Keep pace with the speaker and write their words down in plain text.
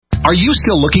Are you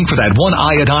still looking for that one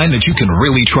iodine that you can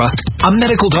really trust? A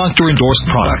medical doctor-endorsed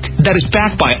product that is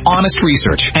backed by honest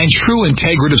research and true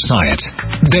integrative science?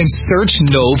 Then search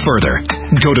no further.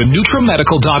 Go to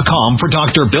NutriMedical.com for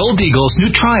Dr. Bill Deagle's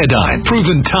Nutriodine,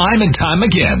 proven time and time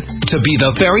again to be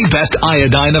the very best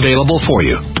iodine available for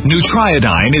you.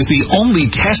 Nutriodine is the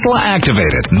only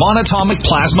Tesla-activated monatomic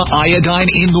plasma iodine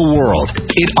in the world.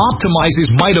 It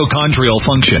optimizes mitochondrial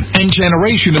function and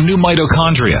generation of new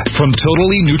mitochondria, from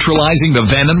totally neutralizing the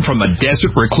venom from a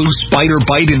desert recluse spider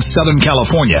bite in Southern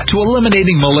California to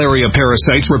eliminating malaria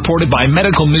parasites reported by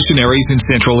medical missionaries in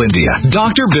Central India.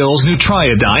 Dr. Bill's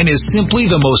Nutriodine is simply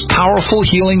the most powerful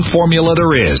healing formula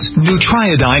there is.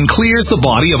 Nutriodine clears the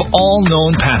body of all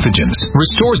known pathogens,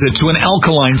 restores it to an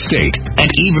alkaline state, and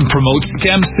even promotes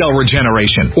stem cell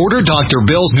regeneration. Order Dr.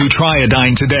 Bill's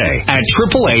Nutriodine today at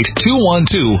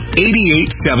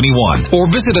 888-212-8871 or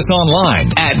visit us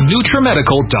online at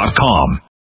NutriMedical.com.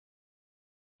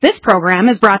 This program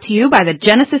is brought to you by the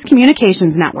Genesis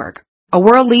Communications Network, a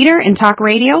world leader in talk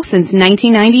radio since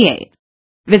 1998.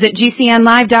 Visit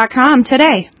GCNlive.com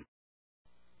today.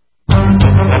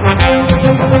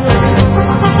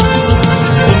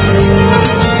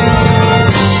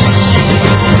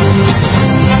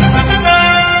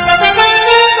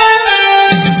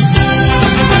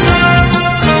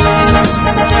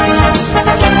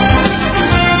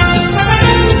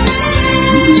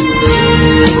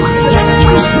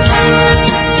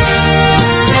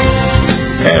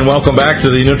 And welcome back to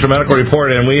the NutriMedical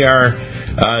Report, and we are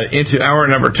into hour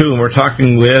number 2, and we're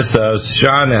talking with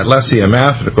Sean at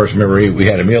LessEMF. Of course, remember, we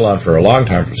had Emil on for a long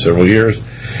time, for several years.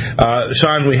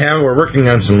 Sean, we're working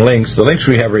on some links. The links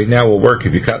we have right now will work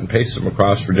if you cut and paste them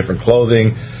across for different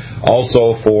clothing,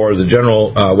 also for the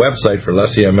general website for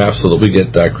LessEMF, so that we get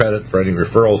credit for any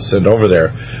referrals sent over there.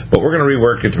 But we're going to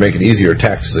rework it to make it easier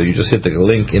text, so you just hit the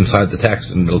link inside the text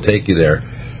and it'll take you there.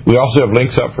 We also have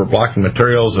links up for blocking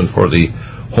materials and for the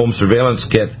home surveillance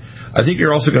kit. I think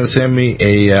you're also going to send me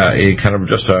a kind of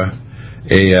just I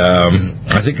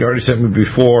think you already sent me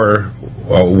before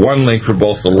one link for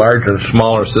both the larger and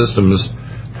smaller systems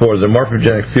for the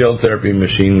Morphogenetic field therapy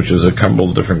machine, which is a couple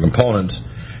of different components.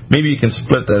 Maybe you can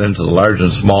split that into the larger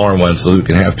and smaller ones so we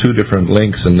can have 2 different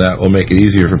links, and that will make it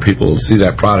easier for people to see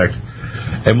that product.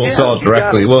 And we'll sell it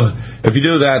directly. Well, if you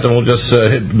do that, then we'll just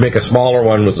make a smaller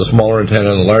one with the smaller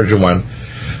antenna and the larger one.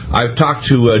 I've talked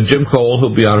to Jim Cole,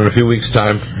 who'll be on in a few weeks'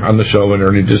 time on the show in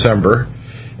early December.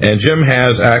 And Jim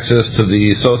has access to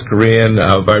the South Korean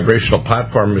vibrational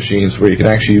platform machines where you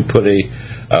can actually put a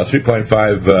 3.5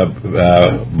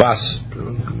 bus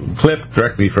clip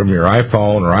directly from your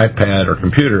iPhone or iPad or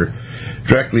computer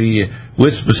directly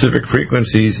with specific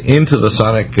frequencies into the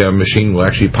sonic machine. Will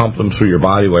actually pump them through your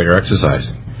body while you're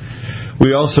exercising.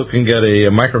 We also can get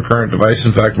a microcurrent device.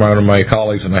 In fact, one of my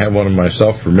colleagues, and I have one of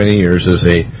myself for many years, is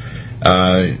a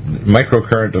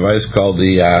microcurrent device called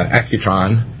the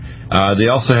Accutron. They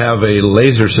also have a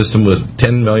laser system with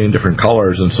 10 million different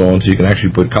colors and so on, so you can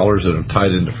actually put colors that are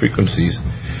tied into frequencies.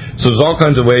 So there's all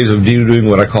kinds of ways of doing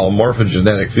what I call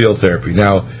morphogenetic field therapy.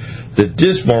 Now, the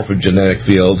dysmorphogenetic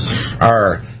fields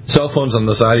are cell phones on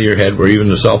the side of your head where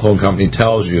even the cell phone company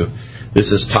tells you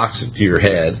this is toxic to your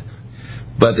head.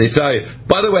 But they say,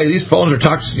 by the way, these phones are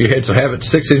toxic to your head, so have it 6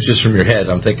 inches from your head.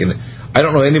 I'm thinking, I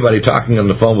don't know anybody talking on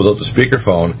the phone without the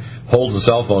speakerphone holds the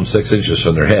cell phone 6 inches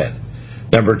from their head.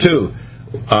 Number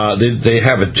 2, they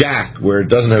have a jack where it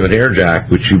doesn't have an air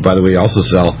jack, which you, by the way, also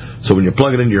sell. So when you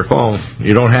plug it into your phone,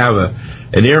 you don't have a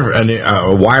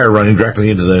wire running directly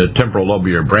into the temporal lobe of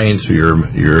your brain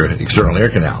through your external ear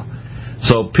canal.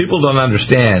 So people don't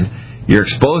understand. You're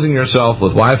exposing yourself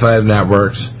with Wi-Fi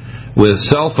networks, with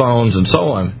cell phones and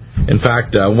so on. In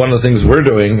fact, one of the things we're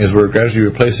doing is we're gradually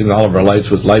replacing all of our lights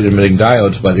with light-emitting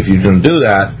diodes, but if you're going to do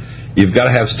that, you've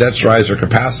got to have stetserizer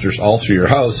capacitors all through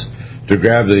your house to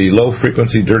grab the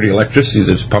low-frequency, dirty electricity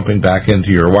that's pumping back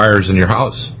into your wires in your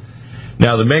house.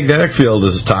 Now, the magnetic field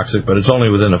is toxic, but it's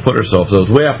only within a foot or so. If it's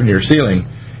way up in your ceiling,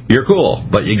 you're cool,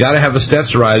 but you got to have a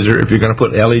stetserizer if you're going to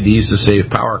put LEDs to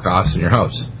save power costs in your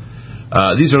house.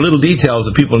 These are little details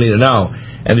that people need to know.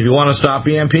 And if you want to stop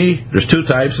EMP, there's 2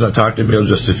 types, and I talked to Emil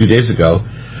just a few days ago.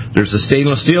 There's the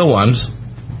stainless steel ones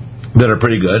that are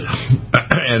pretty good,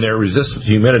 and they're resistant to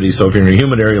humidity. So if you're in a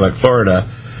humid area like Florida,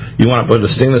 you want to put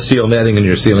a stainless steel netting in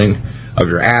your ceiling of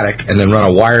your attic and then run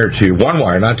a wire to, 1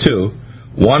 wire, not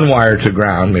 2, 1 wire to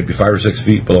ground, maybe 5 or 6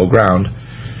 feet below ground.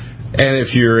 And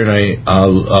if you're in a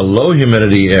low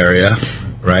humidity area,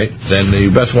 right, then the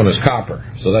best one is copper.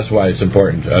 So that's why it's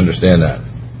important to understand that.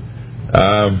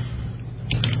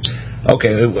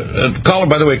 Okay, caller.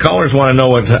 By the way, callers want to know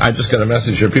what. I just got a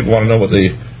message here. People want to know what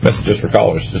the message is for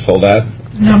callers. Just hold that.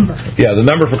 Number. Yeah, the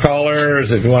number for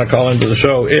callers, if you want to call into the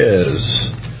show, is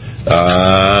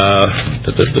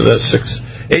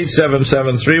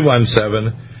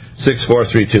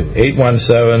 877-317-6432.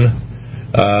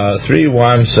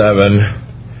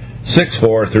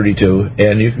 817-317-6432.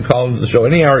 And you can call into the show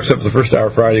any hour except the first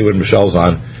hour Friday when Michelle's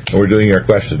on, and we're doing your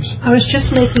questions. I was just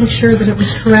making sure that it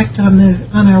was correct on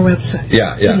our website.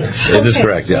 Yeah, it is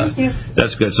correct. Yeah, thank you.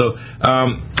 That's good. So,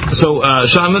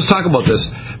 Sean, let's talk about this.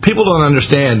 People don't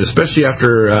understand, especially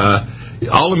after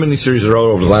all the miniseries that are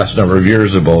out over the last number of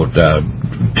years about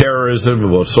terrorism,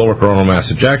 about solar coronal mass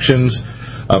ejections,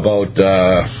 about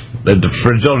the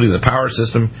fragility of the power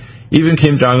system. Even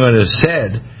Kim Jong-un has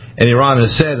said, and Iran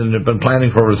has said, and they've been planning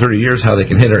for over 30 years how they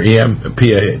can hit our EMP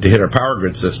to hit our power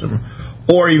grid system,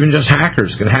 or even just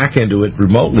hackers can hack into it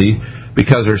remotely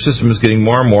because their system is getting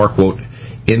more and more, quote,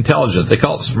 intelligent. They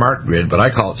call it smart grid, but I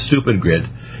call it stupid grid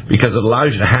because it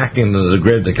allows you to hack into the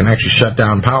grid that can actually shut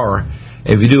down power.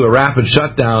 If you do a rapid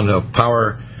shutdown of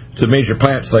power to major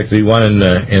plants like the one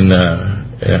in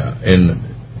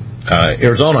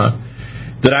Arizona,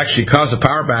 that actually caused the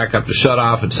power backup to shut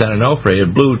off at San Onofre.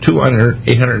 It blew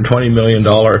 $820 million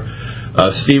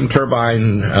steam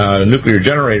turbine nuclear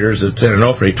generators at San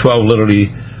Onofre, 12 linear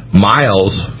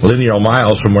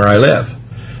miles from where I live.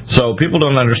 So people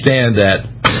don't understand that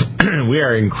we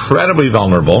are incredibly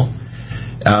vulnerable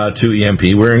to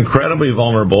EMP. We're incredibly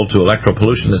vulnerable to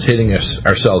electropollution that's hitting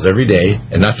our cells every day,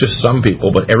 and not just some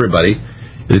people, but everybody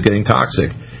is getting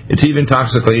toxic. It's even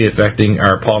toxically affecting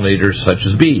our pollinators, such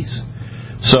as bees.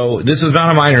 So this is not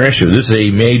a minor issue. This is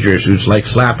a major issue. It's like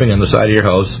slapping on the side of your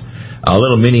house a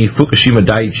little mini Fukushima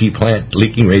Daiichi plant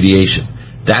leaking radiation.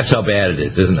 That's how bad it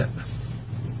is, isn't it?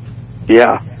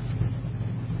 Yeah.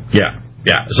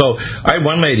 So I have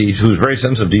one lady who's very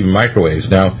sensitive to even microwaves.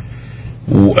 Now,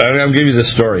 I'll give you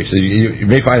this story. So you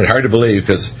may find it hard to believe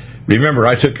because, remember,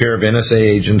 I took care of NSA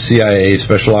agents, CIA,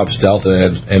 Special Ops Delta,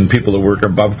 and people that work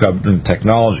above government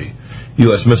technology,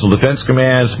 U.S. Missile Defense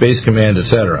Command, Space Command,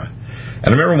 etc. And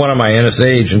I remember one of my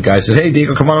NSA agent guys said, "Hey,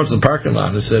 Diego, come on out to the parking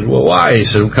lot." I said, "Well, why?" He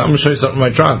said, "Come and show you something in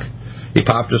my trunk." He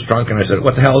popped his trunk, and I said,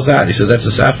 "What the hell is that?" He said, "That's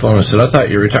a sat phone." I said, "I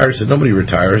thought you retired." He said, "Nobody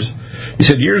retires." He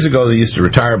said, "Years ago, they used to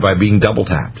retire by being double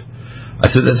tapped." I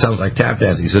said, "That sounds like tap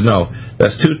dancing." He said, "No,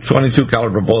 that's 2 22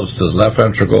 caliber bullets to the left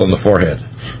ventricle and the forehead."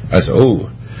 I said, "Ooh."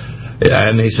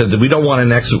 And he said, "We don't want an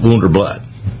exit wound or blood."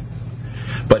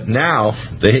 But now,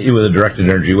 they hit you with a directed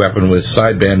energy weapon with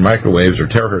sideband microwaves or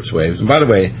terahertz waves. And by the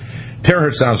way,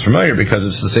 terahertz sounds familiar because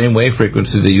it's the same wave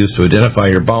frequency they use to identify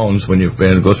your bones when you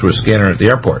go through a scanner at the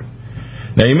airport.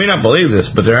 Now, you may not believe this,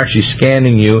 but they're actually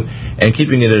scanning you and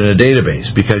keeping it in a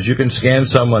database, because you can scan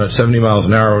someone at 70 miles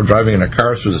an hour driving in a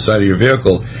car through the side of your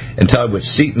vehicle and tell which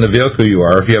seat in the vehicle you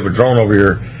are. If you have a drone over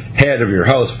your head of your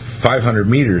house 500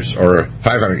 meters or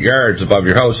 500 yards above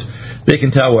your house, they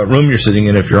can tell what room you're sitting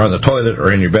in if you're on the toilet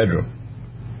or in your bedroom.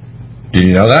 Did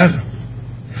you know that?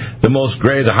 The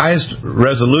highest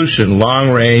resolution,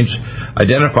 long-range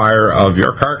identifier of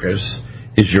your carcass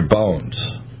is your bones.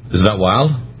 Isn't that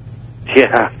wild?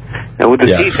 Yeah. And with the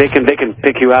teeth, they can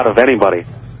pick you out of anybody.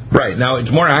 Right. Now, it's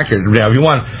more accurate. Now, if you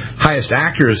want highest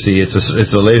accuracy, it's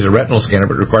a laser retinal scanner,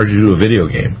 but it requires you to do a video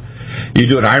game. You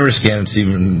do an iris scan, it's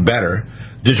even better.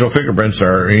 Digital fingerprints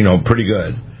are, pretty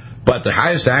good. But the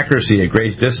highest accuracy at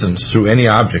great distance through any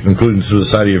object, including through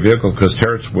the side of your vehicle, because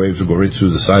terahertz waves will go right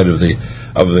through the side of the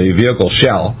vehicle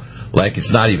shell, like it's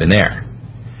not even there.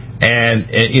 And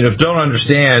don't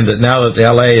understand that now that the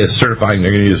LA is certifying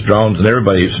they're going to use drones, and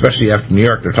everybody, especially after New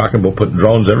York, they're talking about putting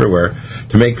drones everywhere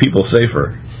to make people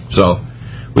safer. So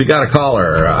we got a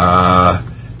caller.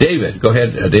 David, go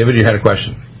ahead. David, you had a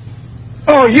question.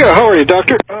 Oh, yeah. How are you,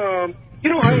 Doctor?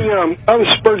 I was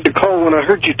spurred to call when I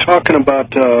heard you talking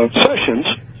about sessions.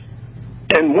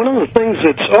 And one of the things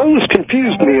that's always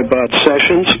confused me about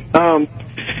sessions,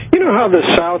 you know how the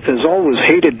South has always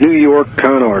hated New York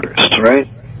con artists, right?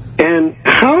 And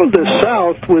how the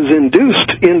South was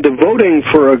induced into voting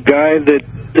for a guy that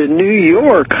the New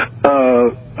York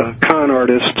con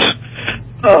artists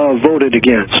voted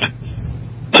against.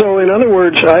 So, in other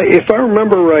words, if I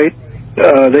remember right,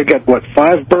 they got, 5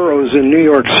 boroughs in New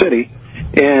York City,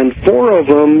 and 4 of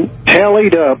them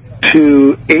tallied up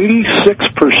to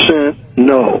 86%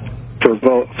 no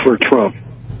for Trump.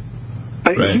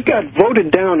 Right. He got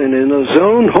voted down in his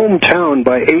own hometown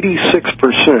by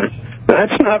 86%.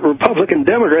 That's not Republican,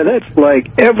 Democrat. That's like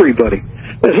everybody.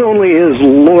 That's only his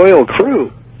loyal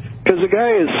crew. Because the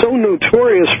guy is so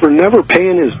notorious for never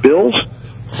paying his bills.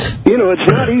 it's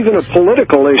not even a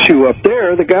political issue up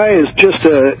there. The guy is just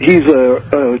he's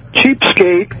a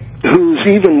cheapskate who's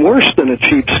even worse than a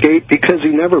cheapskate because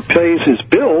he never pays his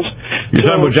bills. You're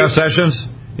talking about Jeff Sessions?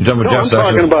 I'm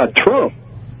talking about Trump.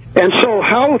 And so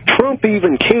how Trump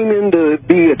even came into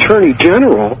the Attorney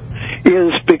General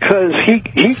is because he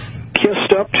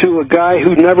kissed up to a guy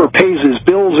who never pays his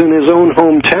bills in his own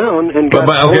hometown and got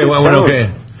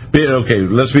Okay,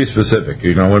 let's be specific.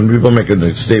 When people make a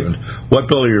statement,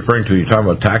 what bill are you referring to? Are you talking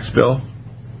about tax bill?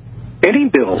 Any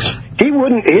bills. He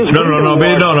wouldn't...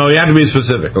 No, you have to be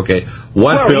specific. Okay,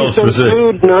 what bill specific?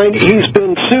 He's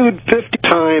been sued 50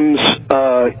 times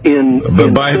by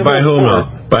whom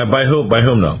now? By whom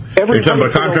now? You're talking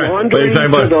about a contract. You're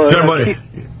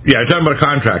talking about a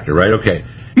contractor, right? Okay.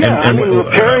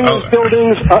 Repairing his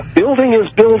buildings, building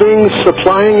his buildings,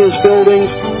 supplying his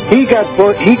buildings. He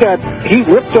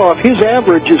ripped off. His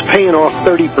average is paying off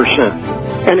 30%,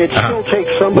 and it still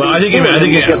takes somebody to get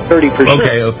 30%.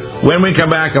 Okay, when we come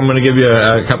back, I'm going to give you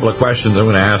a couple of questions. I'm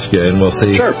going to ask you, and we'll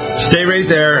see. Sure. Stay right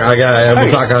there.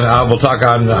 We'll talk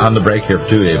on the break here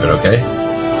too, David. Okay.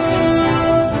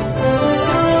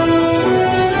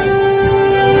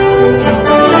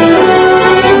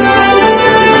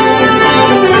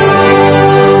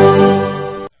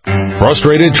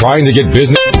 Frustrated trying to get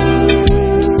business?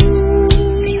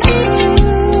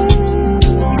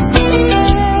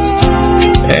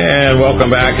 And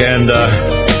welcome back. And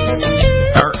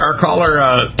our caller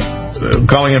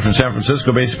calling in from San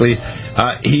Francisco, basically,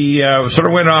 he sort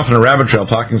of went off on a rabbit trail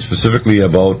talking specifically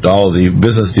about all the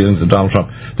business dealings of Donald Trump.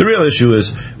 The real issue is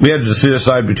we had to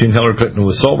decide between Hillary Clinton, who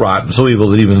was so rotten, so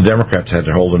evil that even the Democrats had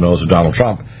to hold their nose to Donald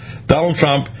Trump. Donald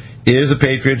Trump is a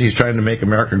patriot. He's trying to make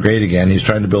America great again. He's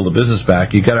trying to build a business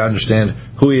back. You've got to understand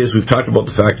who he is. We've talked about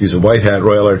the fact he's a white hat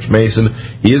Royal Arch Mason.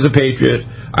 He is a patriot.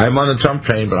 I'm on the Trump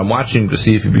train, but I'm watching him to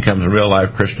see if he becomes a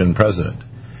real-life Christian president.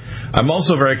 I'm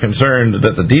also very concerned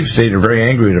that the deep state are very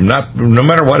angry at him, no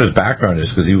matter what his background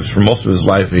is, because he was for most of his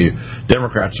life a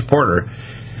Democrat supporter,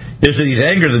 is that he's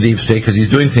angered the deep state because he's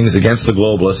doing things against the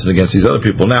globalists and against these other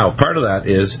people. Now, part of that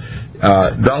is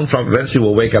Donald Trump eventually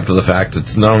will wake up to the fact that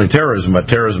it's not only terrorism, but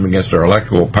terrorism against our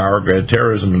electrical power grid,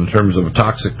 terrorism in terms of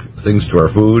toxic things to our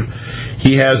food.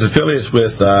 He has affiliates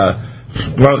with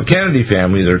the Kennedy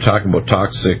family that are talking about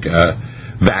toxic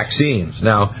vaccines.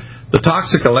 Now, the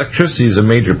toxic electricity is a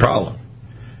major problem.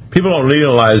 People don't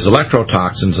realize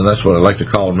electrotoxins, and that's what I like to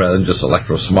call them rather than just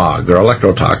electrosmog. They're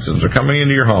electrotoxins. They're coming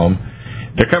into your home.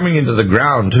 They're coming into the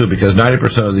ground, too, because 90%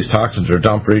 of these toxins are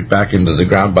dumped right back into the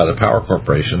ground by the power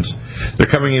corporations.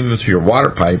 They're coming even through your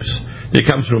water pipes. They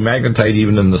come through magnetite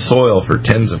even in the soil for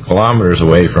tens of kilometers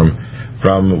away from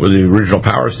the original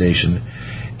power station.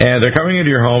 And they're coming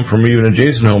into your home from even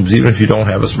adjacent homes, even if you don't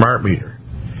have a smart meter.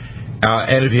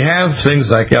 And if you have things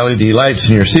like LED lights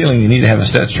in your ceiling, you need to have a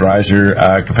sterilizer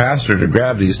capacitor to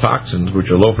grab these toxins,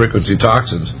 which are low-frequency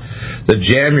toxins, that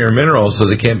jam your minerals so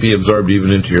they can't be absorbed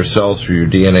even into your cells through your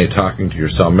DNA talking to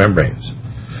your cell membranes.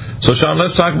 So, Sean,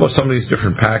 let's talk about some of these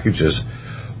different packages.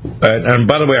 And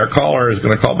by the way, our caller is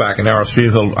going to call back in hour 3.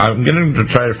 I'm going to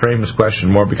try to frame this question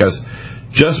more because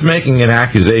just making an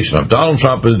accusation of Donald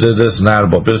Trump did this and that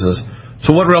about business,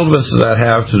 so what relevance does that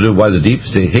have to do why the deep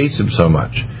state hates him so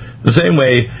much? The same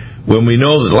way, when we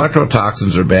know that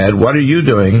electrotoxins are bad, what are you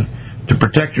doing to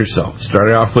protect yourself?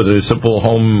 Starting off with a simple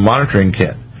home monitoring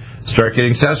kit. Start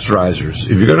getting sterilizer.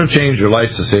 If you're going to change your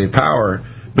lights to save power,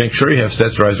 make sure you have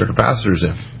sterilizer capacitors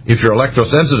in. If you're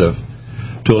electrosensitive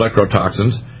to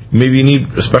electrotoxins, maybe you need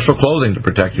special clothing to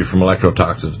protect you from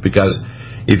electrotoxins, because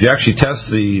if you actually test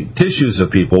the tissues of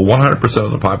people, 100%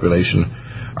 of the population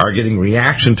are getting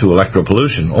reaction to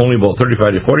electropollution. Only about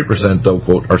 35 to 40%, though,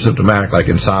 quote, are symptomatic,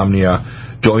 like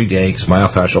insomnia, joint aches,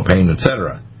 myofascial pain,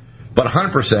 etc. But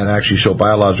 100% actually show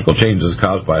biological changes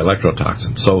caused by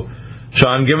electrotoxins. So,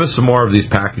 Sean, give us some more of these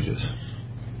packages.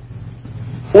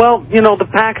 Well,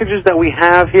 the packages that we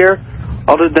have here,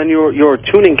 other than your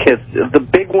tuning kits, the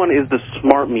big one is the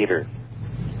smart meter.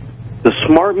 The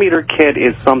smart meter kit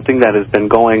is something that has been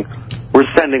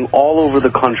we're sending all over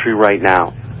the country right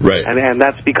now. Right. And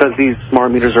that's because these smart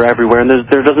meters are everywhere, and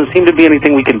there doesn't seem to be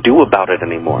anything we can do about it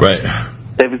anymore. Right.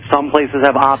 Some places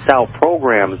have opt-out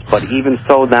programs, but even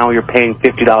so, now you're paying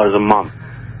 $50 a month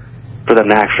for them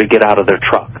to actually get out of their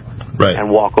truck. Right. And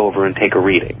walk over and take a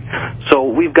reading. So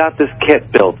we've got this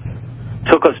kit built.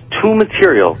 Took us 2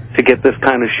 materials to get this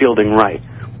kind of shielding right,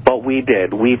 but we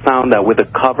did. We found that with a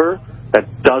cover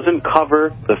that doesn't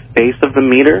cover the face of the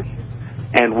meter,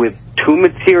 and with 2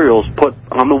 materials put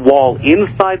on the wall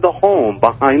inside the home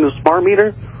behind the smart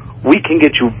meter, we can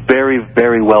get you very,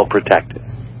 very well protected.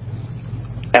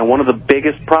 And one of the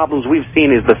biggest problems we've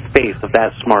seen is the face of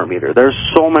that smart meter. There's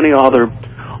so many other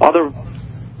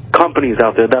companies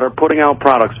out there that are putting out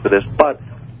products for this, but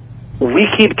we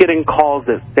keep getting calls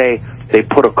that say they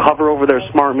put a cover over their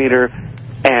smart meter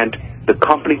and the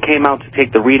company came out to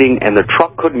take the reading and the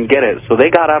truck couldn't get it, so they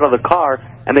got out of the car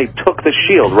and they took the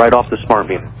shield right off the smart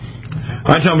meter.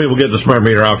 I tell people get the smart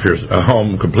meter off your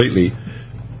home completely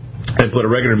and put a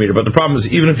regular meter, but the problem is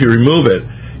even if you remove it,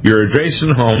 your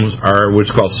adjacent homes are what's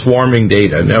called swarming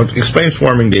data. Now, explain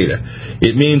swarming data.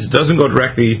 It means it doesn't go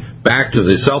directly back to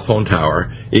the cell phone tower.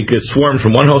 It gets swarmed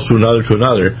from one host to another,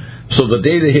 so the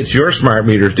data hits your smart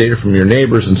meters, data from your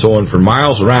neighbors and so on for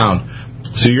miles around.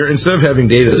 So you're, instead of having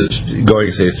data that's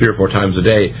going, say, 3 or 4 times a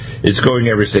day, it's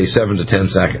going every, say, 7 to 10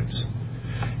 seconds.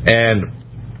 And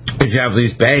if you have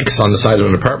these banks on the side of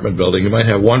an apartment building, you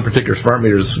might have one particular smart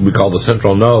meter we call the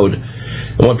central node.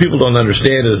 And what people don't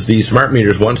understand is these smart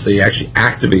meters, once they actually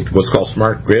activate what's called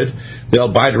smart grid,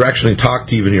 they'll bidirectionally talk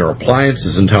to even your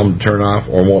appliances and tell them to turn off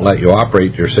or won't let you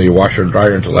operate your, say, your washer and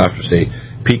dryer until after, say,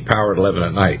 peak power at 11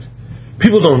 at night.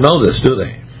 People don't know this, do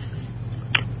they?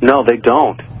 No, they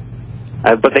don't.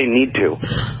 But they need to.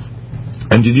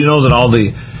 And did you know that all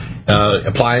the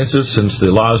appliances, since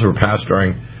the laws were passed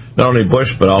during not only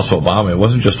Bush but also Obama, it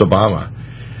wasn't just Obama,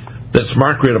 that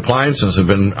smart grid appliances have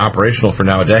been operational for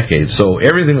now a decade. So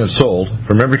everything that's sold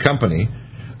from every company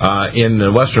in the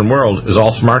Western world is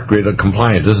all smart grid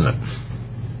compliant, isn't it?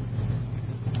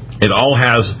 It all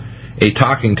has a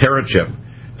talking tera chip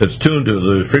that's tuned to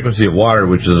the frequency of water,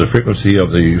 which is the frequency of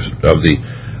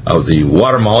the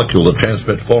water molecule that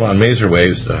transmits photon maser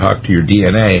waves to talk to your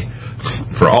DNA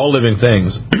for all living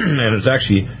things. And it's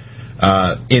actually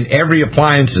in every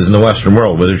appliances in the Western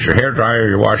world, whether it's your hair dryer or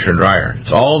your washer and dryer. It's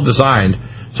all designed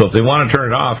so if they want to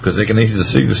turn it off because they can easily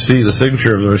see the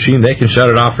signature of the machine, they can shut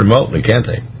it off remotely, can't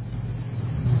they?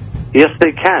 Yes,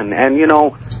 they can. And,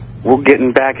 we're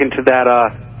getting back into that,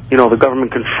 the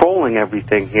government controlling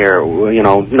everything here,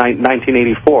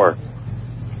 1984.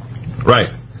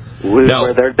 Right.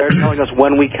 Where they're telling us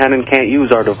when we can and can't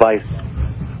use our device.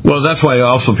 Well, that's why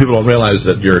also people don't realize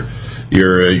that your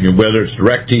whether it's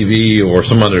DirecTV or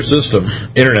some other system,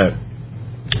 internet,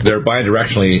 they're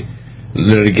bidirectionally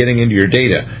getting into your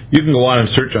data. You can go on and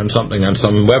search on something on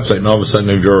some website, and all of a sudden,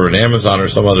 if you're on Amazon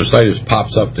or some other site, it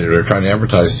pops up there. They're trying to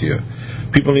advertise to you.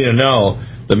 People need to know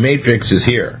the matrix is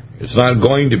here. It's not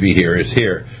going to be here. It's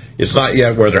here. It's not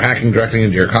yet where they're hacking directly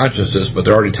into your consciousness, but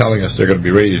they're already telling us they're going to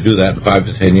be ready to do that in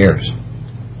 5 to 10 years.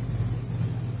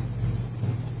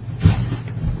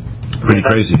 Pretty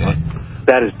crazy, eh?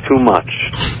 That is too much.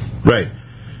 Right.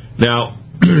 Now,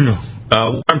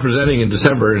 what I'm presenting in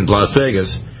December in Las Vegas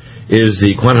is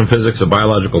the quantum physics of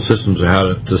biological systems and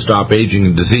how to stop aging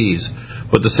and disease.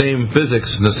 But the same physics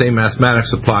and the same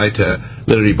mathematics apply to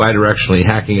literally bidirectionally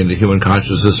hacking into human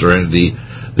consciousness or into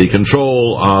the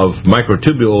control of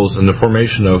microtubules and the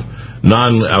formation of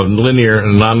linear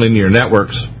and nonlinear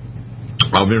networks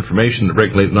of information that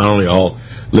regulate not only all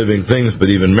living things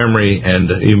but even memory and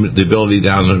even the ability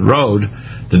down the road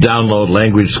to download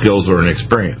language, skills, or an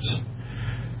experience.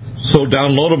 So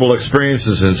downloadable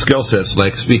experiences and skill sets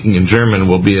like speaking in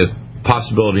German will be a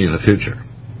possibility in the future.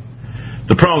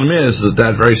 The problem is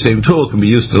that very same tool can be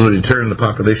used to literally turn the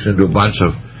population into a bunch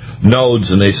of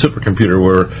nodes in a supercomputer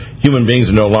where human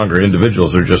beings are no longer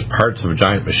individuals, they're just parts of a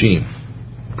giant machine.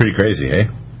 Pretty crazy, eh?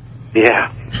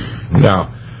 Yeah.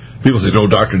 Now, people say, no,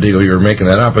 Dr. Deagle, you're making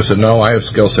that up. I said, no, I have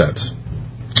skill sets.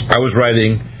 I was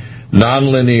writing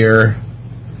nonlinear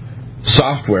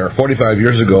software 45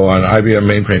 years ago on IBM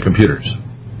mainframe computers.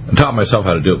 I taught myself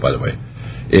how to do it, by the way,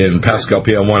 in Pascal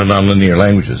PL1 and nonlinear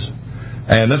languages.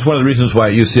 And that's one of the reasons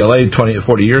why at UCLA 39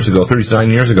 years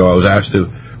ago, I was asked to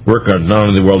work on not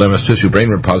only the World MS Tissue Brain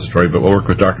Repository, but we'll work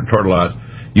with Dr. Tortolat,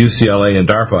 UCLA, and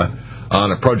DARPA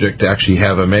on a project to actually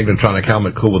have a magnetronic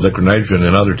helmet cooled with liquid nitrogen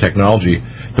and other technology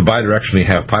to bidirectionally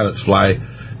have pilots fly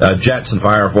jets and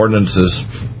fire off ordnances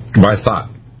by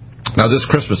thought. Now, this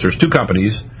Christmas, there's 2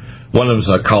 companies. One of them is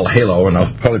called Halo, and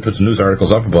I'll probably put some news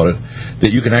articles up about it,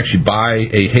 that you can actually buy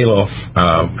a Halo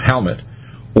helmet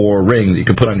or ring that you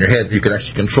can put on your head. You can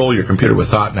actually control your computer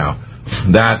with thought now.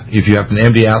 That, if you have an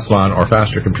MD Athlon or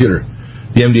faster computer.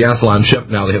 The MD Athlon chip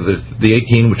now, they have the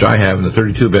 18, which I have, and the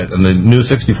 32-bit, and the new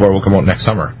 64 will come out next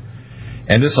summer.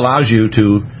 And this allows you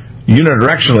to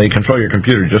unidirectionally control your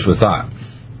computer just with thought.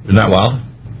 Isn't that wild?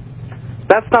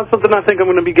 That's not something I think I'm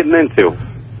going to be getting into.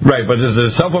 Right, but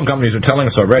the cell phone companies are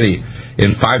telling us already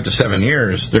in 5 to 7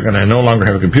 years they're going to no longer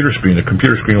have a computer screen. The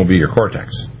computer screen will be your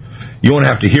cortex. You won't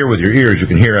have to hear with your ears. You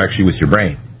can hear actually with your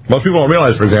brain. Most people don't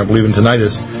realize, for example, even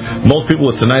tinnitus, most people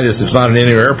with tinnitus, it's not an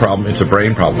inner ear problem, it's a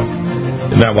brain problem.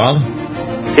 Isn't that wild?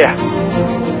 Yeah.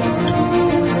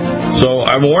 So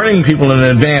I'm warning people in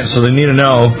advance so they need to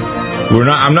know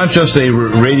I'm not just a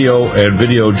radio and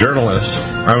video journalist.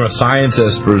 I'm a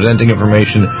scientist presenting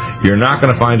information you're not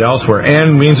going to find elsewhere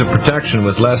and means of protection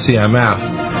with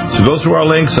LessEMF. So go through our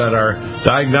links at our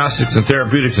diagnostics and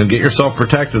therapeutics and get yourself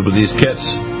protected with these kits.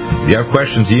 If you have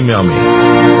questions, email me.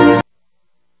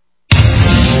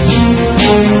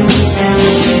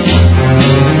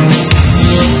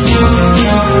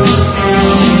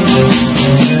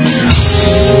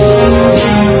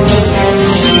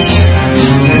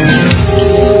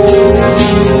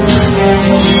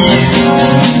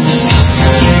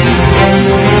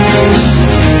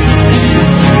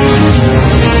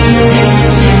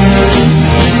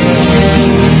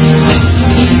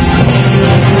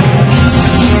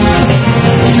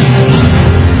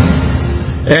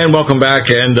 And welcome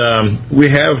back, and we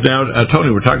have now,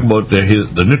 Tony, we're talking about the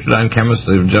Nutriodine chemist,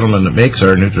 the gentleman that makes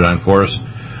our Nutriodine for us,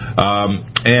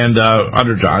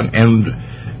 under John, and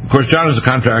of course John is a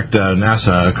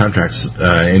NASA contracts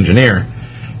engineer,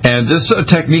 and this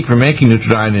technique for making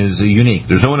Nutriodine is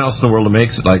unique. There's no one else in the world that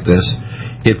makes it like this.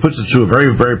 It puts it through a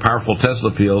very, very powerful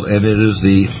Tesla field, and it is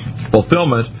the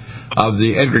fulfillment of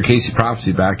the Edgar Cayce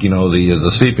prophecy back,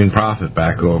 the sleeping prophet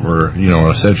back over,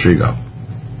 a century ago.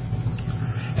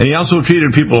 And he also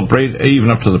treated people even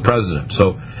up to the president.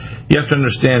 So you have to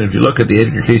understand, if you look at the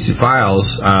Edgar Cayce files,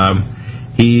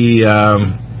 he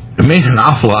made an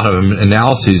awful lot of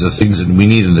analyses of things that we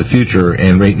need in the future.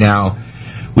 And right now,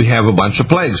 we have a bunch of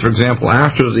plagues. For example,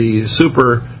 after the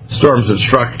super storms that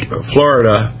struck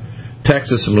Florida,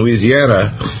 Texas, and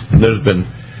Louisiana, there's been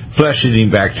flesh-eating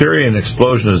bacteria and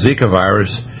explosion of Zika virus,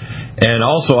 and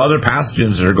also other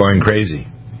pathogens that are going crazy.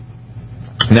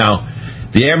 Now,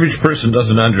 the average person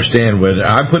doesn't understand whether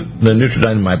I put the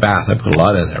Nutriodine in my bath. I put a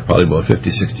lot in there, probably about 50,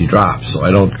 60 drops, so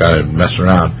I don't got to mess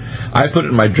around. I put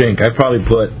it in my drink. I probably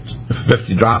put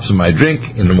 50 drops in my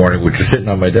drink in the morning, which are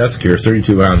sitting on my desk here,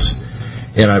 32 ounce,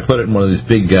 and I put it in one of these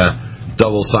big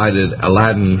double-sided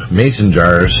Aladdin mason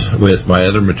jars with my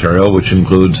other material, which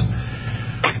includes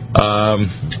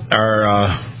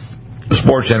our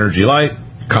Sports Energy Light,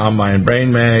 Combine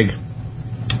Brain Mag,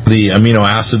 the amino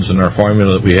acids in our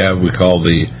formula that we have, we call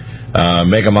the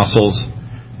Mega Muscles.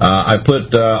 I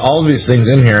put all of these things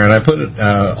in here, and I put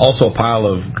also a pile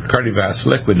of Cardiovasc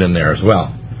liquid in there as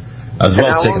well as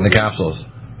taking the capsules.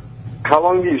 How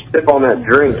long do you sip on that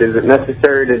drink? Is it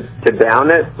necessary to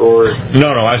down it, or?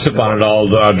 No, I sip on it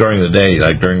all during the day,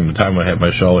 like during the time I have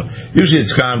my show. Usually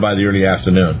it's gone by the early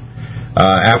afternoon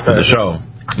after the show.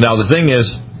 Now, the thing is,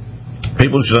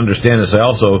 people should understand this. I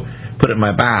also put it in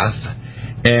my bath.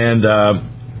 And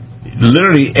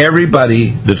literally everybody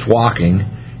that's walking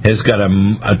has got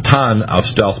a ton of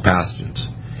stealth pathogens.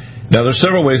 Now, there's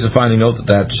several ways of finding out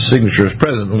that signature is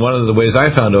present. And one of the ways I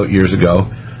found out years ago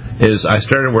is I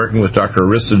started working with Dr.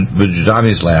 Arista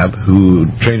Vijayani's lab, who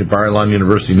trained at Bar-Ilan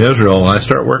University in Israel, and I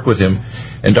started working with him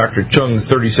and Dr. Chung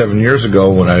 37 years ago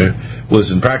when I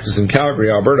was in practice in Calgary,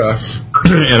 Alberta,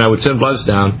 and I would send bloods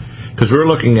down because we were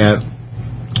looking at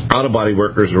out-of-body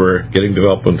workers who were getting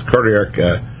developed with cardiac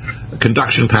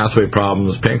conduction pathway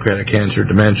problems, pancreatic cancer,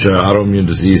 dementia, autoimmune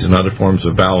disease, and other forms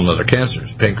of bowel and other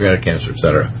cancers, pancreatic cancer,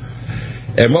 etc.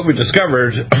 And what we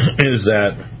discovered is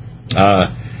that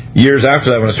years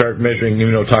after that, when I started measuring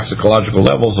immunotoxicological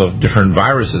levels of different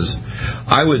viruses,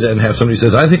 I would then have somebody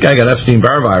says, I think I got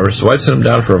Epstein-Barr virus, so I'd send them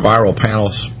down for a viral panel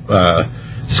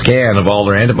scan of all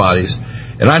their antibodies.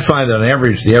 And I find that on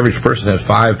average, the average person has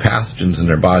 5 pathogens in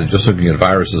their body just looking at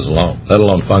viruses alone, let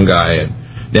alone fungi and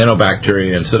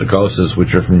nanobacteria and psittacosis,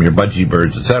 which are from your budgie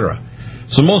birds, etc.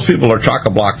 So most people are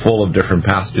chock-a-block full of different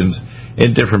pathogens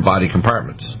in different body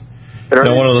compartments. Are they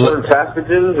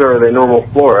pathogens or are they normal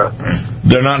flora?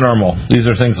 They're not normal. These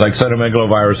are things like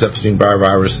cytomegalovirus, Epstein-Barr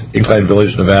virus, Incline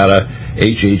Village, Nevada,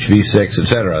 HHV6,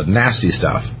 etc. Nasty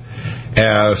stuff.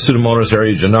 Pseudomonas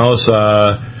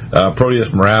aeruginosa, Proteus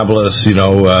mirabilis,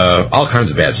 all kinds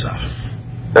of bad stuff.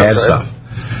 Bad stuff.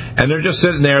 And they're just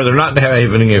sitting there. They're not having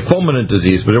a fulminant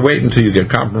disease, but they're waiting until you get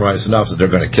compromised enough that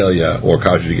they're going to kill you or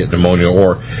cause you to get pneumonia,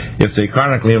 or if they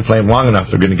chronically inflame long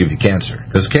enough, they're going to give you cancer.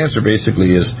 Because cancer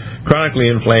basically is chronically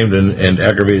inflamed and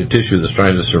aggravated tissue that's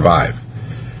trying to survive.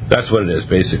 That's what it is,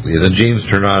 basically. The genes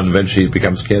turn on, and eventually it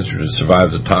becomes cancer to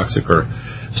survive the toxic or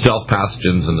stealth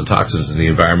pathogens and the toxins in the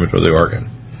environment or the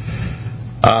organ.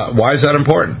 Why is that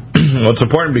important? Well, it's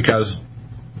important because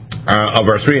of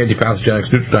our 3 antipathogenics,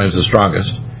 Nutriodine is the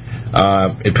strongest.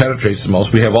 It penetrates the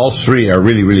most. We have all 3 are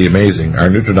really, really amazing. Our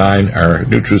Nutriodine, our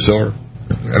Nutrisilver,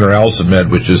 and our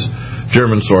LessEMF, which is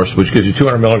German source, which gives you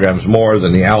 200 milligrams more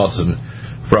than the allicin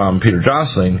from Peter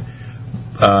Josling.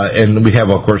 and we have,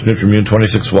 of course, NutriMune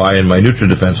 26Y and my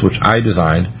NutriDefense, which I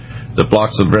designed, that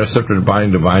blocks the receptor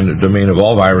binding domain of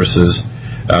all viruses,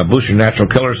 boosts your natural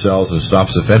killer cells, and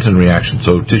stops the Fenton reaction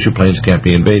so tissue planes can't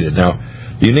be invaded. Now,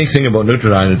 the unique thing about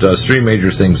Nutriodine, it does three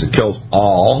major things. It kills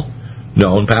all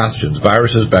known pathogens,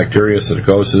 viruses, bacteria,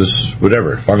 psittacosis,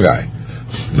 whatever, fungi.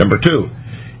 Number two,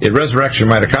 it resurrects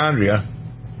your mitochondria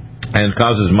and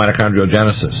causes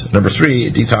mitochondriogenesis. Number three,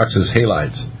 it detoxes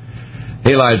halides.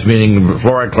 Halides meaning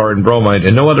fluoride, chloride, and bromide,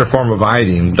 and no other form of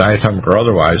iodine, diatomic or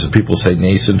otherwise, and people say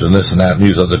nascent and this and that and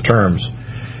use other terms,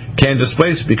 can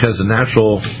displace because the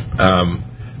natural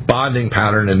bonding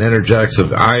pattern and energetics of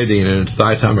iodine in its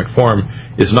diatomic form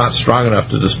is not strong enough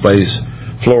to displace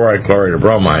fluoride, chloride, or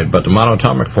bromide, but the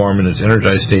monatomic form in its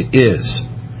energized state is.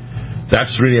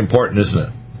 That's really important, isn't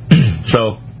it?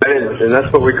 So, and that's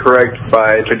what we correct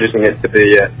by introducing it to the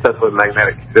Tesla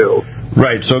magnetic field.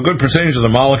 Right, so a good percentage of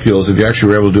the molecules, if you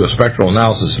actually were able to do a spectral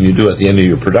analysis, and you do at the end of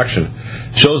your production,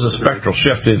 shows a spectral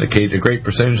shift to indicate a great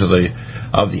percentage of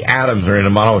the atoms are in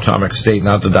a monatomic state,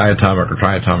 not the diatomic or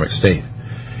triatomic state.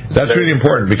 That's really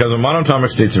important because a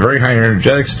monatomic state is a very high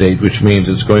energetic state, which means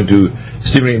it's going to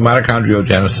stimulate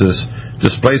mitochondriogenesis,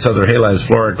 displace other halides,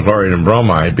 fluoride, chloride, and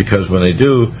bromide, because when they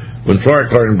do, when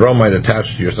fluoride, chloride, and bromide attach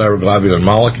to your thyroglobulin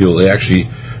molecule, they actually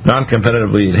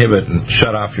non-competitively inhibit and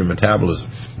shut off your metabolism.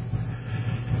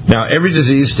 Now, every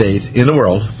disease state in the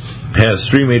world has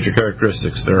three major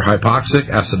characteristics. They're hypoxic,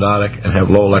 acidotic, and have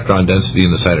low electron density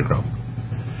in the cytochrome.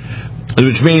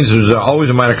 Which means there's always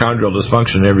a mitochondrial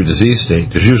dysfunction in every disease state.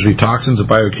 There's usually toxins that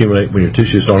bioaccumulate when your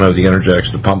tissues don't have the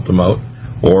energetics to pump them out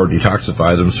or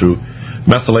detoxify them through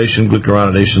methylation,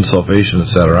 glucuronidation, sulfation,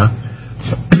 etc.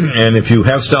 And if you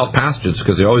have stealth pathogens,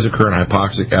 because they always occur in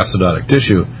hypoxic, acidotic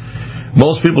tissue,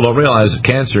 most people don't realize that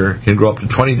cancer can grow up to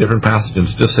 20 different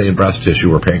pathogens, just say in breast tissue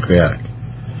or pancreatic.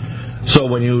 So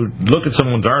when you look at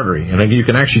someone's artery, and you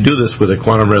can actually do this with a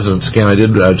quantum resonance scan. I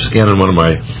did a scan on one of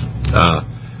my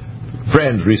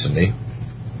friends recently,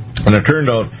 and it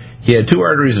turned out he had two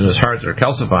arteries in his heart that are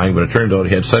calcifying, but it turned out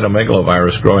he had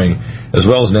cytomegalovirus growing as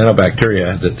well as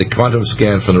nanobacteria that the quantum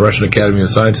scan from the Russian Academy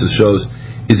of Sciences shows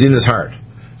is in his heart.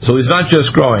 So he's not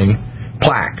just growing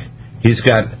plaque. He's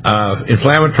got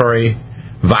inflammatory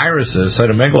viruses,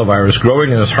 cytomegalovirus,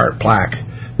 growing in his heart plaque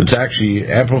that's actually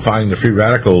amplifying the free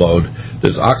radical load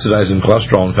that's oxidizing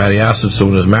cholesterol and fatty acids. So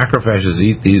when his macrophages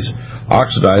eat these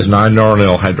oxidized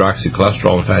non-neuronal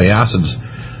hydroxycholesterol and fatty acids,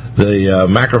 the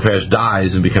macrophage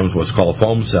dies and becomes what's called a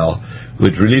foam cell,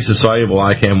 which releases soluble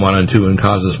ICAM1 and 2 and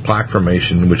causes plaque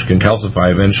formation, which can calcify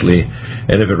eventually.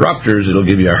 And if it ruptures, it'll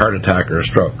give you a heart attack or a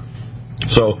stroke.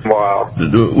 So wow.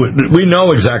 We know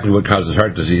exactly what causes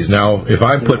heart disease. Now, if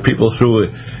I put people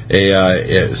through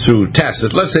through tests,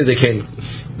 let's say they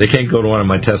can't go to one of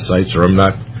my test sites, or I'm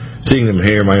not seeing them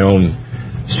here in my own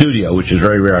studio, which is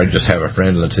very rare. I just have a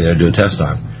friend, let's say, I do a test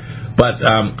on. But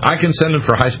I can send them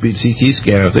for high-speed CT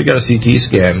scan. If they got a CT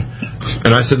scan,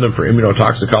 and I send them for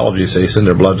immunotoxicology, say send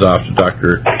their bloods off to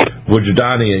Dr.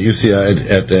 Wujidani at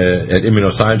UCI at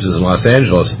Immunosciences in Los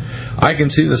Angeles, I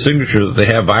can see the signature that they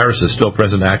have viruses still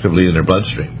present actively in their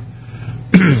bloodstream.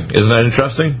 Isn't that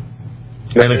interesting?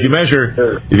 And if you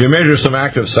measure some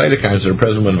active cytokines that are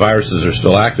present when viruses are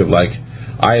still active, like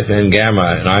IFN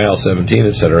gamma and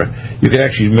IL-17, etc., you can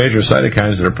actually measure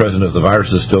cytokines that are present if the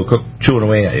virus is still chewing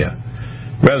away at you,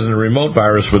 rather than a remote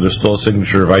virus where there's still a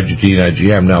signature of IgG and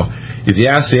IgM. Now, if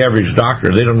you ask the average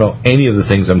doctor, they don't know any of the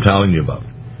things I'm telling you about.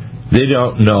 They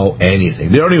don't know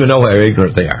anything. They don't even know how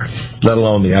ignorant they are, let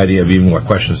alone the idea of even what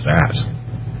questions to ask.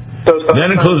 So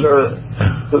cytokines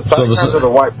are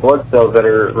the white blood cells that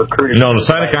are recruited. No, the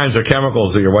cytokines are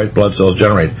chemicals that your white blood cells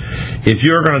generate. If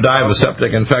you're going to die of a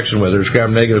septic infection, whether it's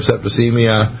gram-negative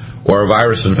septicemia or a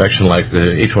virus infection like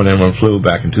the H1N1 flu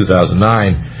back in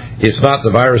 2009, it's not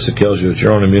the virus that kills you, it's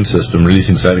your own immune system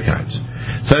releasing cytokines.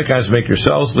 Cytokines make your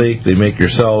cells leak, they make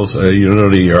your cells,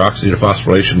 your oxidative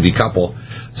phosphorylation decouple,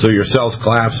 so your cells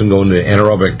collapse and go into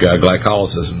anaerobic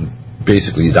glycolysis and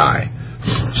basically die.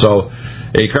 So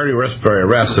a cardiorespiratory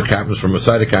arrest that happens from a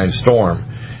cytokine storm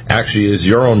actually is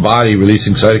your own body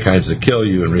releasing cytokines that kill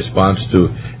you in response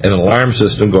to an alarm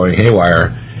system going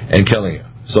haywire and killing you.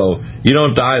 So you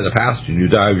don't die of the pathogen, you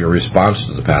die of your response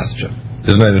to the pathogen.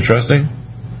 Isn't that interesting?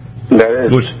 That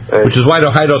is. Which is why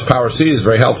the high-dose Power C is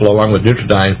very helpful along with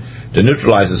Nutriodine to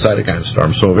neutralize the cytokine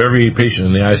storm. So if every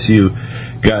patient in the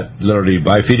ICU got literally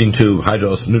by feeding tube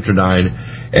high-dose Nutriodine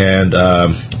and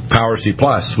Power C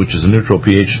Plus, which is a neutral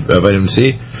pH vitamin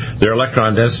C, their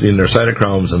electron density and their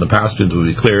cytochromes and the pathogens would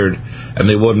be cleared,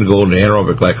 and they wouldn't go into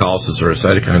anaerobic glycolysis or a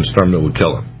cytokine storm that would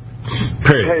kill them.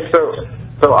 Period. Okay,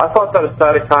 so So I thought that a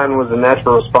cytokine was a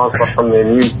natural response from the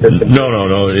immune system. No.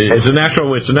 It's a natural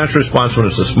response when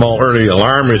it's a small early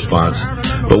alarm response,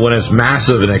 but when it's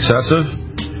massive and excessive,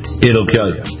 it'll kill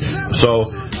you. So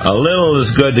a little is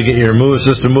good to get your immune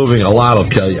system moving. A lot will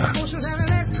kill you.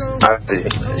 I see.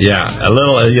 Yeah, a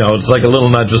little. It's like a little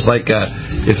nut. Just like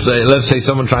if let's say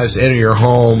someone tries to enter your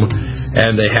home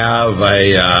and they have a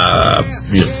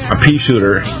pea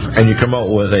shooter, and you come out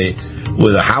with a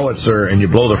howitzer and you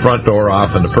blow the front door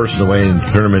off and the person away and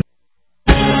turn them in.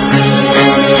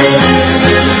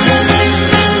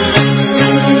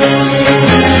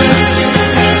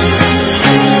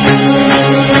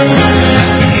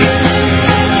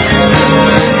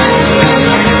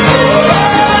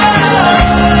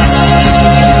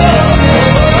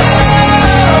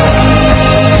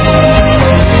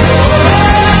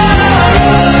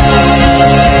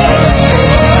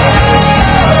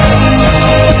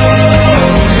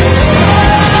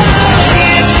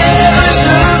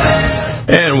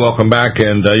 Welcome back,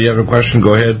 and you have a question?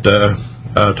 Go ahead,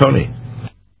 Tony.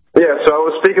 Yeah, so I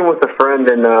was speaking with a friend,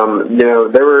 and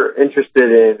they were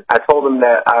interested in. I told them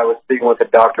that I was speaking with a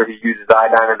doctor who uses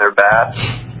iodine in their bath,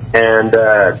 and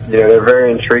they're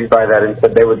very intrigued by that, and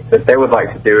said they would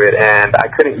like to do it, and I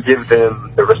couldn't give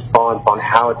them the response on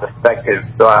how it's effective.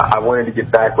 So I wanted to get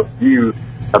back with you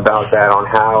about that, on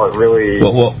how it really...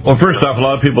 Well, first off, a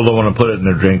lot of people don't want to put it in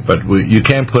their drink, but you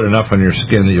can put enough on your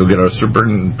skin that you'll get a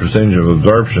certain percentage of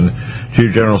absorption to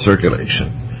your general circulation.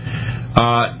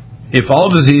 If all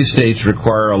disease states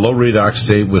require a low redox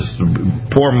state with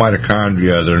poor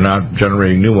mitochondria, they're not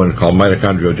generating new ones called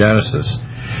mitochondriogenesis,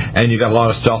 and you got a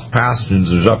lot of stealth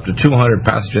pathogens, there's up to 200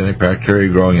 pathogenic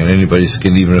bacteria growing in anybody's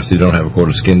skin, even if they don't have a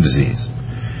quote of skin disease.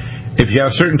 If you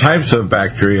have certain types of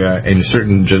bacteria and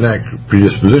certain genetic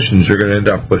predispositions, you're going to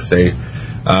end up with a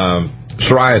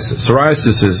psoriasis.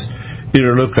 Psoriasis is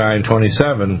interleukin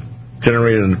 27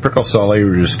 generated in the prickle cell layer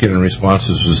of your skin in response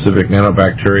to specific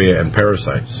nanobacteria and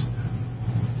parasites,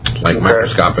 like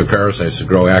microscopic parasites that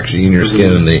grow actually in your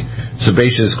skin in the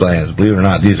sebaceous glands. Believe it or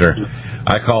not, they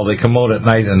come out at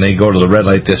night and they go to the red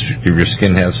light district of your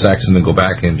skin, have sex, and then go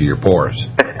back into your pores.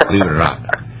 Believe it or not.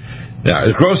 Now,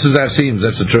 as gross as that seems,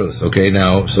 that's the truth, okay?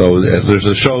 Now, so there's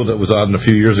a show that was on a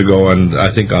few years ago, and I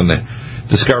think on the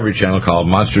Discovery Channel, called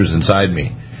Monsters Inside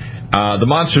Me. The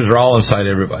monsters are all inside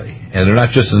everybody, and they're not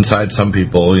just inside some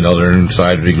people. They're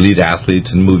inside elite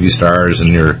athletes and movie stars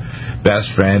and your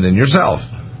best friend and yourself.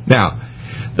 Now,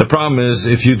 the problem is,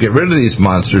 if you get rid of these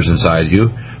monsters inside you,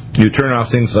 you turn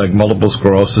off things like multiple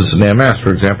sclerosis and MS.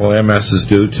 For example, MS is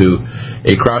due to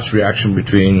a cross-reaction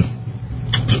between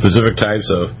specific types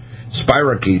of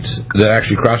spirochetes that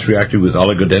actually cross-reacted with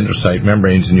oligodendrocyte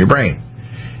membranes in your brain.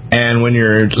 And when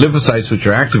your lymphocytes, which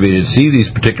are activated, see these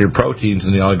particular proteins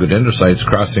in the oligodendrocytes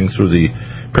crossing through the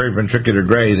periventricular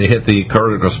gray, they hit the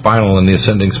corticospinal and the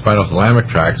ascending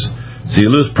spinothalamic tracts. So you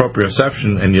lose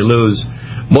proprioception and you lose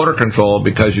motor control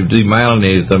because you've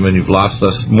demyelinated them and you've lost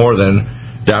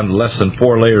down to less than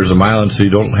 4 layers of myelin, so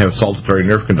you don't have saltatory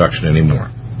nerve conduction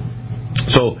anymore.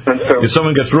 So if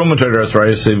someone gets rheumatoid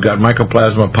arthritis, they've got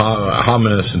Mycoplasma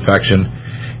hominis infection,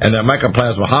 and that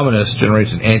Mycoplasma hominis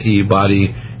generates an antibody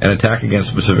and attack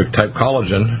against specific type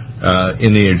collagen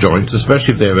in the joints,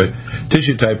 especially if they have a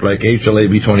tissue type like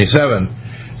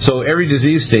HLA-B27. So every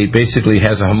disease state basically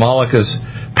has a homologous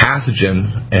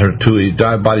pathogen to a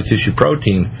body tissue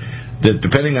protein that,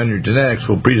 depending on your genetics,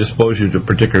 will predispose you to a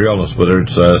particular illness, whether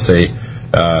it's,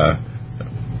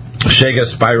 Shega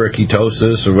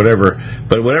spiroketosis or whatever,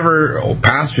 but whatever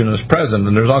pathogen is present,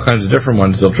 and there's all kinds of different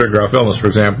ones that'll trigger off illness. For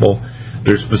example,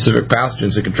 there's specific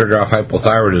pathogens that can trigger off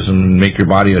hypothyroidism and make your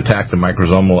body attack the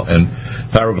microsomal and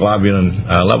thyroglobulin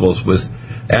levels with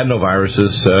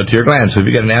adenoviruses to your glands. So if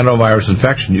you get an adenovirus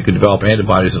infection, you can develop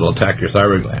antibodies that will attack your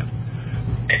thyroid gland.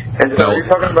 And so you're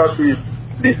talking about these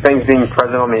things being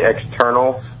present on the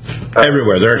external?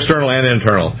 Everywhere. They're external and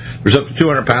internal. There's up to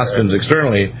 200 pathogens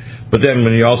externally. But then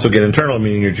when you also get internal,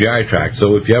 meaning your GI tract,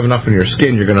 so if you have enough in your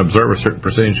skin, you're going to absorb a certain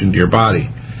percentage into your body.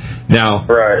 Now,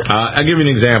 I'll give you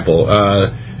an example.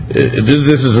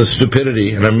 This is a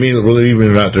stupidity, and I mean, believe it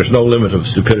or not, there's no limit of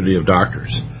stupidity of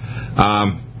doctors.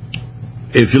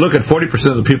 If you look at 40%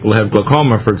 of the people who have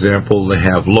glaucoma, for example, they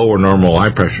have low or normal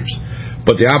eye pressures.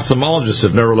 But the ophthalmologists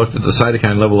have never looked at the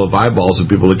cytokine level of eyeballs of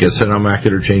people that get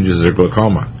centromacular changes in their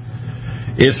glaucoma.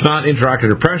 It's not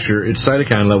intraocular pressure, it's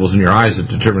cytokine levels in your eyes that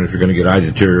determine if you're going to get eye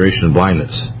deterioration and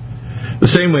blindness.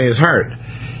 The same way as heart.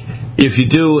 If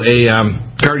you do a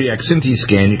cardiac CT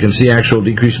scan, you can see actual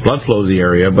decreased blood flow to the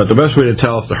area, but the best way to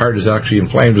tell if the heart is actually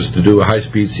inflamed is to do a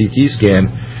high-speed CT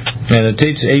scan And it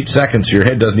takes 8 seconds, your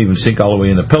head doesn't even sink all the way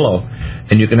in the pillow,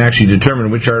 and you can actually determine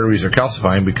which arteries are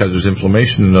calcifying because there's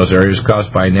inflammation in those areas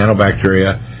caused by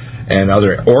nanobacteria and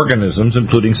other organisms,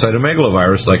 including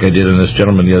cytomegalovirus, like I did in this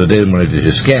gentleman the other day when I did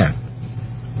his scan.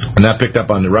 And that picked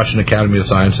up on the Russian Academy of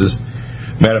Sciences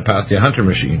Metapathia Hunter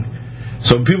machine.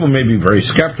 So people may be very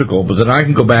skeptical, but then I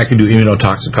can go back and do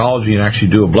immunotoxicology and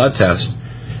actually do a blood test.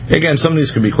 Again, some of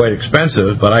these can be quite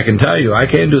expensive, but I can tell you, I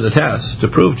can do the test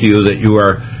to prove to you that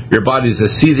your body's a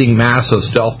seething mass of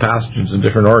stealth pathogens in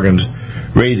different organs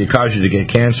ready to cause you to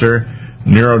get cancer,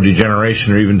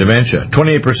 neurodegeneration, or even dementia.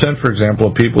 28%, for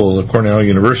example, of people at Cornell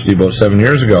University about 7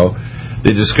 years ago,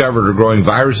 they discovered are growing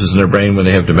viruses in their brain when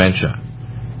they have dementia.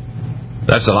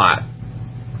 That's a lot.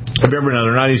 Remember, now,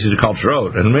 they're not easy to culture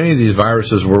out, and many of these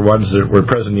viruses were ones that were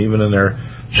present even in their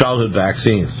childhood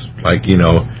vaccines, like,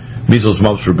 measles,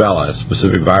 mumps, rubella, a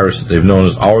specific virus that they've known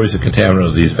is always a contaminant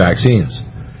of these vaccines.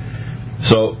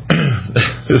 So,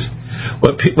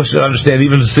 what people should understand,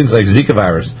 even things like Zika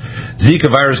virus.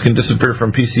 Zika virus can disappear from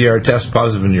PCR test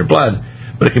positive in your blood,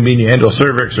 but it can be in your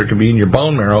endocervix or it can be in your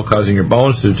bone marrow, causing your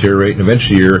bones to deteriorate, and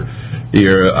eventually your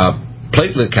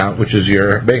platelet count, which is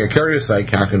your megakaryocyte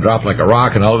count, can drop like a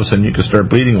rock, and all of a sudden you can start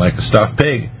bleeding like a stuffed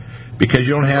pig because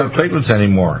you don't have platelets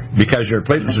anymore, because your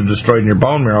platelets are destroyed in your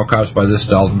bone marrow caused by this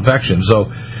stealth infection.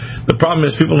 So the problem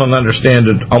is people don't understand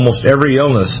that almost every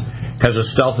illness has a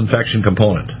stealth infection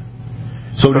component.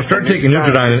 So when you start taking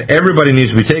Nutriodine, and everybody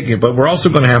needs to be taking it, but we're also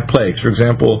going to have plagues. For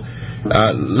example,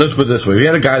 let's put it this way. We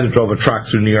had a guy that drove a truck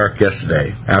through New York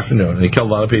yesterday afternoon, and he killed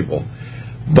a lot of people.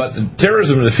 But the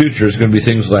terrorism of the future is going to be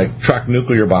things like truck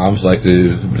nuclear bombs, like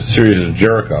the series of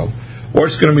Jericho, or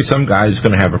it's going to be some guy who's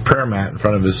going to have a prayer mat in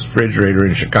front of his refrigerator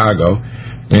in Chicago,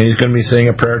 and he's going to be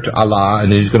saying a prayer to Allah,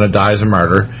 and then he's going to die as a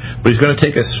martyr. But he's going to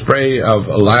take a spray of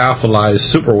a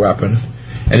lyophilized super weapon,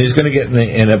 and he's going to get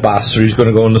in a bus, or he's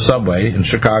going to go in the subway in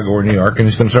Chicago or New York,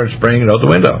 and he's going to start spraying it out the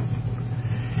window.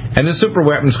 And this super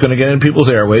weapon's going to get in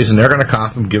people's airways, and they're going to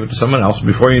cough and give it to someone else.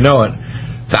 Before you know it,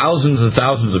 thousands and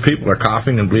thousands of people are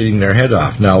coughing and bleeding their head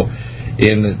off. Now,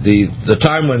 in the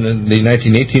time when the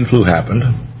 1918 flu happened,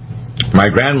 my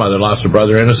grandmother lost a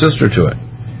brother and a sister to it.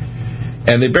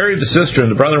 And they buried the sister,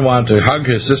 and the brother wanted to hug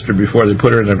his sister before they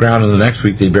put her in the ground, and the next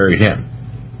week they buried him.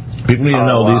 People need to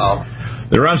know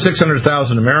there are around 600,000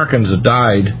 Americans that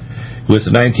died with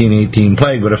the 1918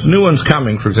 plague, but if the new one's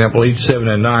coming, for example,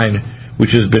 H7N9,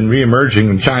 which has been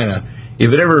re-emerging in China, if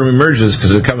it ever emerges,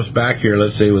 because it comes back here,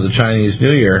 let's say, with the Chinese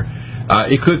New Year,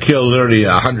 it could kill literally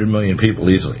 100 million people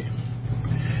easily.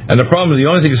 And the problem is the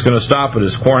only thing that's going to stop it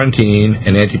is quarantine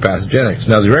and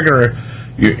antipathogens. Now, the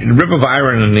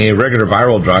ribavirin and the regular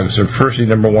viral drugs are, firstly,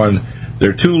 number one,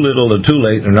 they're too little and too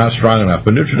late, they're not strong enough.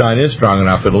 But Nutriodine is strong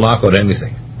enough, it'll knock out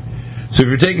anything. So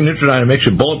if you're taking Nutriodine, it makes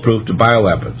you bulletproof to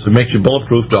bioweapons. It makes you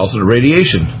bulletproof to also to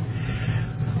radiation.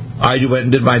 I went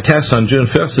and did my tests on June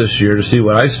 5th this year to see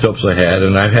what isotopes I had,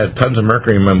 and I've had tons of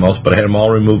mercury in my mouth, but I had them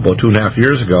all removed about 2.5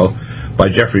 years ago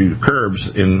by Jeffrey Curbs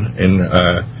in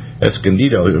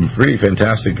Escondido, a really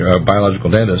fantastic biological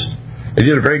dentist. I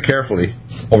did it very carefully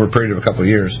over a period of a couple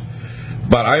of years.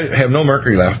 But I have no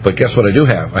mercury left, but guess what I do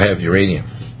have? I have uranium.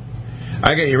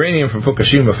 I got uranium from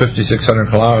Fukushima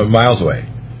 5,600 miles away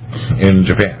in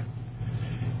Japan.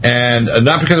 And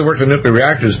not because I worked in nuclear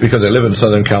reactors, because I live in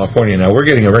Southern California. Now, we're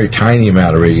getting a very tiny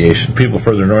amount of radiation. People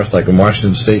further north, like in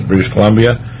Washington State, British Columbia,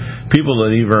 people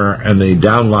that even are in the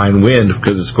downline wind,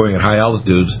 because it's going at high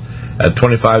altitudes, at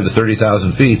 25 to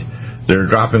 30,000 feet, they're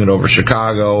dropping it over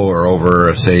Chicago or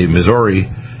over, say, Missouri.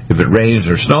 If it rains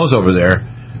or snows over there,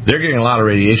 they're getting a lot of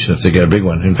radiation if they get a big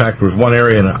one. In fact, there was one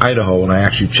area in Idaho, and I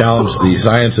actually challenged the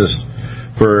scientists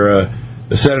for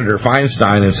Senator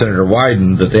Feinstein and Senator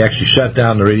Wyden that they actually shut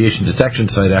down the radiation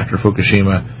detection site after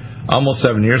Fukushima almost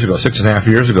 7 years ago, 6.5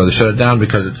 years ago. They shut it down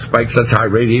because it spiked such a high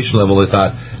radiation level. They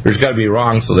thought there's got to be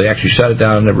wrong, so they actually shut it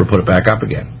down and never put it back up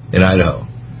again in Idaho.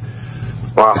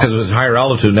 Wow. Because it was higher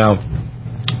altitude. Now,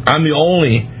 I'm the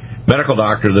only medical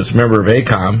doctor that's a member of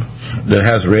ACOM that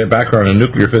has a background in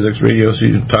nuclear physics,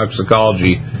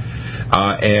 radiotoxicology,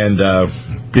 and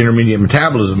intermediate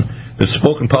metabolism that's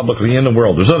spoken publicly in the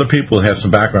world. There's other people that have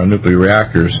some background in nuclear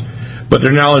reactors, but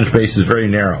their knowledge base is very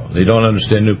narrow. They don't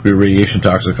understand nuclear radiation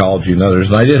toxicology and others.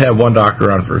 And I did have one doctor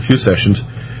on for a few sessions,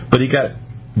 but he got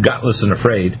gutless and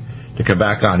afraid to come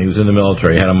back on. He was in the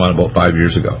military. I had him on about 5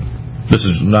 years ago. This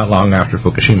is not long after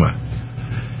Fukushima.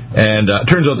 And it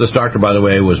turns out this doctor, by the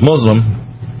way, was Muslim.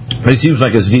 He seems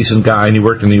like a decent guy, and he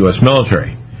worked in the U.S.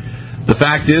 military. The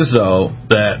fact is, though,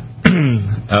 that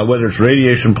whether it's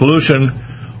radiation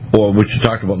pollution, or which you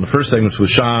talked about in the first segments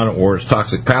with Sean, or it's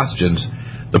toxic pathogens,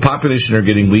 the population are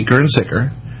getting weaker and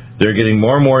sicker. they're getting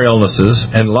more and more illnesses,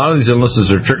 and a lot of these illnesses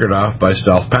are triggered off by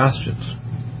stealth pathogens,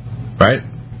 right?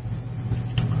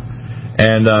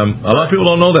 And a lot of people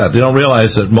don't know that. They don't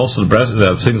realize that most of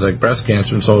the things like breast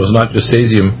cancer and so is not just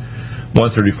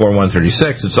cesium-134 and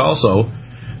 136. It's also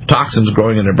toxins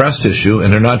growing in their breast tissue, and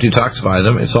they're not detoxifying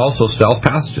them. It's also stealth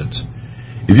pathogens.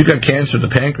 If you've got cancer of the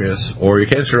pancreas or your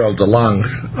cancer of the lungs,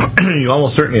 you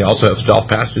almost certainly also have stealth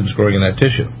pathogens growing in that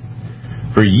tissue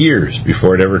for years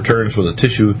before it ever turns where the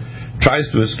tissue tries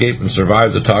to escape and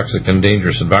survive the toxic and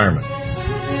dangerous environment.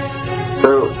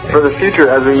 So, for the future,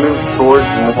 as we move towards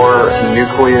more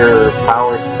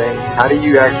nuclear-powered things, how do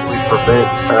you actually prevent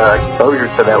exposure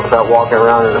to that without walking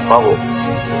around in a bubble?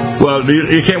 Well,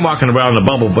 you can't walk around in a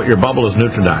bubble, but your bubble is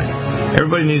Nutriodine.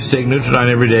 Everybody needs to take Nutriodine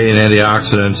every day and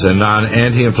antioxidants and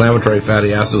anti-inflammatory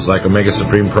fatty acids like Omega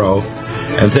Supreme Pro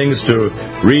and things to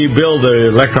rebuild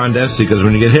the electron density, because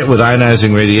when you get hit with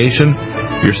ionizing radiation,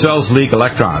 your cells leak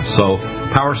electrons. So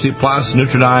Power C+,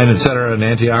 Nutriodine, etc., and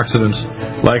antioxidants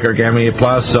like our Gamma A+,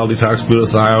 Cell Detox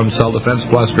Glutathione, Cell Defense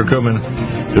Plus, curcumin,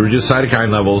 to reduce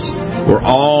cytokine levels. We're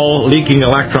all leaking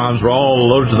electrons. We're all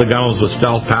loaded to the gills with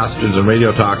stealth pathogens and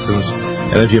radiotoxins.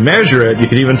 And if you measure it, you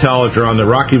can even tell if you're on the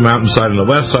Rocky Mountain side, on the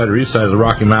west side or east side of the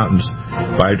Rocky Mountains,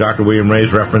 by Dr. William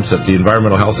Ray's reference at the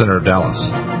Environmental Health Center of Dallas.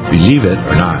 Believe it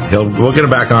or not. We'll get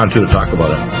him back on, too, to talk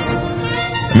about it.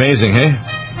 Amazing, hey?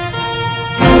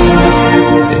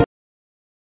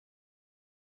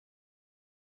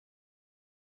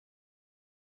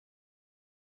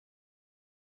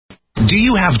 Do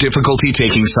you have difficulty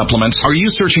taking supplements? Are you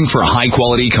searching for a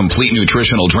high-quality, complete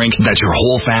nutritional drink that your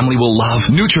whole family will love?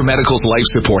 NutriMedical's Life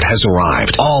Support has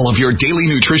arrived. All of your daily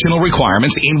nutritional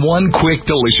requirements in one quick,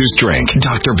 delicious drink.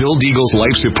 Dr. Bill Deagle's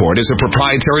Life Support is a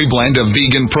proprietary blend of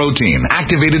vegan protein,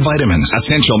 activated vitamins,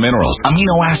 essential minerals,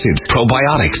 amino acids,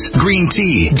 probiotics, green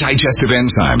tea, digestive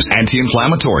enzymes,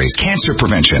 anti-inflammatories, cancer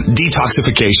prevention,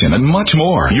 detoxification, and much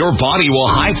more. Your body will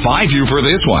high-five you for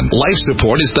this one. Life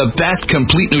Support is the best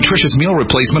complete nutritious meal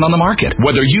replacement on the market.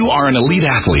 Whether you are an elite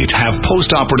athlete, have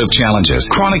post-operative challenges,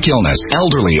 chronic illness,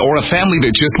 elderly, or a family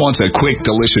that just wants a quick,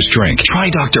 delicious drink,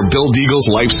 try Dr. Bill Deagle's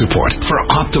Life Support for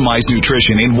optimized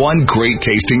nutrition in one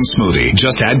great-tasting smoothie.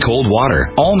 Just add cold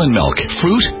water, almond milk,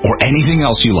 fruit, or anything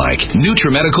else you like.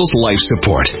 NutriMedical's Life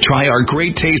Support. Try our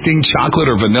great-tasting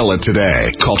chocolate or vanilla today.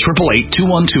 Call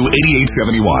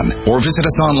 888-212-8871 or visit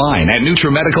us online at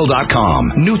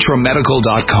NutriMedical.com.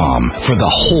 NutriMedical.com for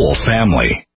the whole family.